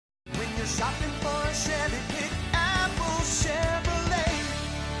you're shopping for a Chevy, pick Apple Chevrolet.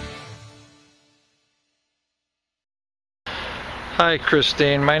 Hi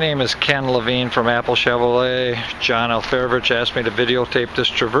Christine, my name is Ken Levine from Apple Chevrolet. John Alferovich asked me to videotape this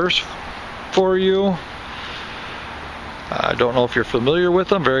Traverse for you. I don't know if you're familiar with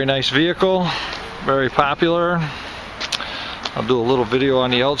them. Very nice vehicle, very popular. I'll do a little video on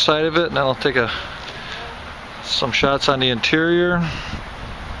the outside of it, and then I'll take some shots on the interior.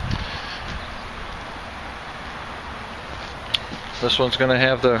 This one's going to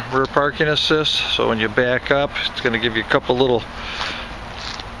have the rear parking assist, so when you back up, it's going to give you a couple little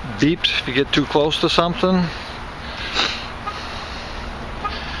beeps if you get too close to something.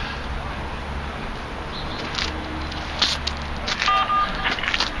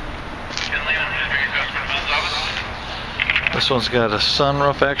 This one's got a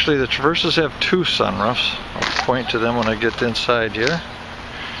sunroof. Actually, the Traverses have two sunroofs. I'll point to them when I get inside here.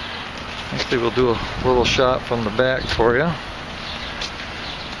 Actually, we'll do a little shot from the back for you.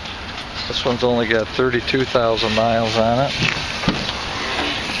 This one's only got 32,000 miles on it.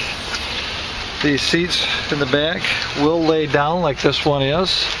 These seats in the back will lay down like this one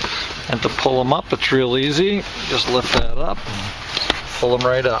is, and to pull them up, it's real easy. Just lift that up and pull them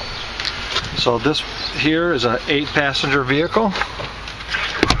right up. So this here is an 8-passenger vehicle.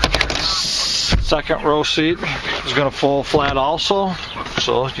 Second row seat is going to fold flat also,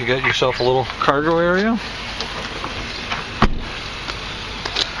 so you get yourself a little cargo area.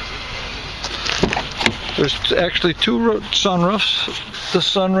 There's actually two sunroofs.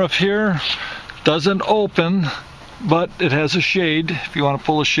 This sunroof here doesn't open, but it has a shade if you want to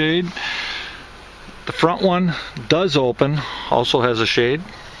pull a shade. The front one does open, also has a shade.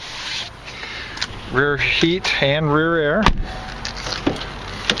 Rear heat and rear air.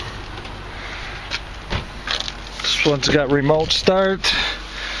 This one's got remote start,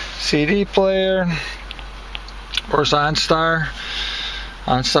 CD player, of course OnStar.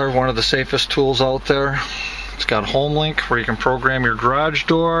 OnStar, one of the safest tools out there. It's got HomeLink where you can program your garage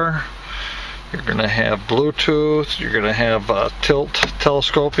door. You're going to have Bluetooth. You're going to have a tilt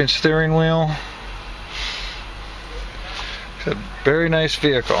telescoping steering wheel. It's a very nice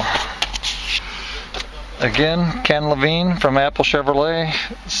vehicle. Again, Ken Levine from Apple Chevrolet,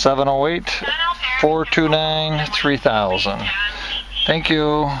 708-429-3000. Thank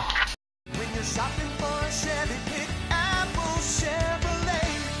you.